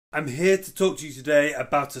I'm here to talk to you today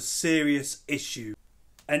about a serious issue.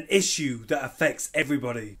 An issue that affects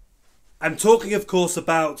everybody. I'm talking, of course,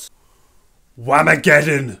 about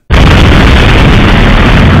Whamageddon.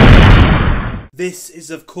 This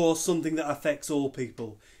is, of course, something that affects all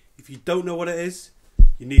people. If you don't know what it is,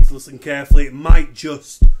 you need to listen carefully. It might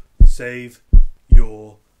just save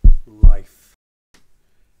your life.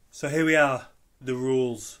 So here we are, the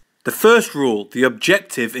rules. The first rule, the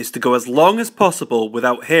objective is to go as long as possible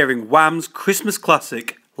without hearing Wham's Christmas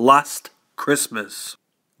classic, Last Christmas.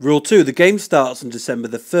 Rule 2, the game starts on December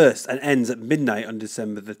the 1st and ends at midnight on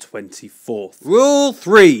December the 24th. Rule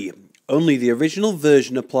 3, only the original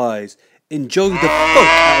version applies. Enjoy the fuck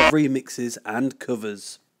out of remixes and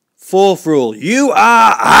covers. Fourth rule, you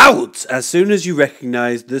are out as soon as you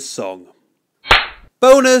recognise the song.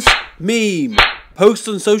 Bonus meme. Post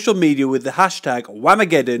on social media with the hashtag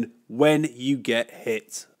Whamageddon when you get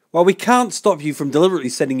hit. While we can't stop you from deliberately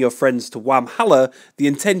sending your friends to Whamhalla, the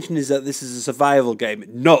intention is that this is a survival game,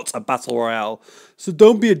 not a battle royale. So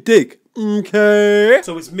don't be a dick, okay?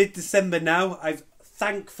 So it's mid-December now. I've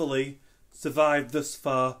thankfully survived thus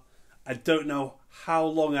far. I don't know how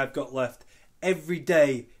long I've got left. Every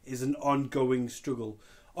day is an ongoing struggle.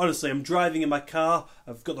 Honestly, I'm driving in my car.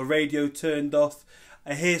 I've got the radio turned off.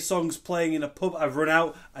 I hear songs playing in a pub. I've run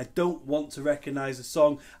out. I don't want to recognise a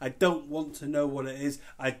song. I don't want to know what it is.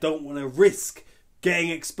 I don't want to risk getting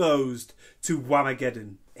exposed to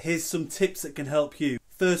Whamageddon. Here's some tips that can help you.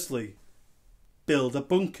 Firstly, build a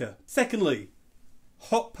bunker. Secondly,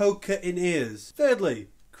 hot poker in ears. Thirdly,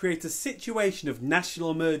 create a situation of national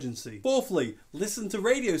emergency. Fourthly, listen to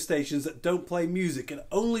radio stations that don't play music and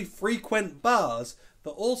only frequent bars that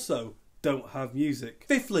also don't have music.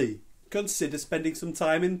 Fifthly, consider spending some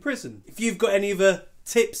time in prison. If you've got any other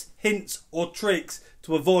tips, hints or tricks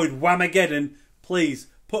to avoid Whamageddon, please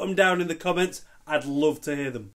put them down in the comments. I'd love to hear them.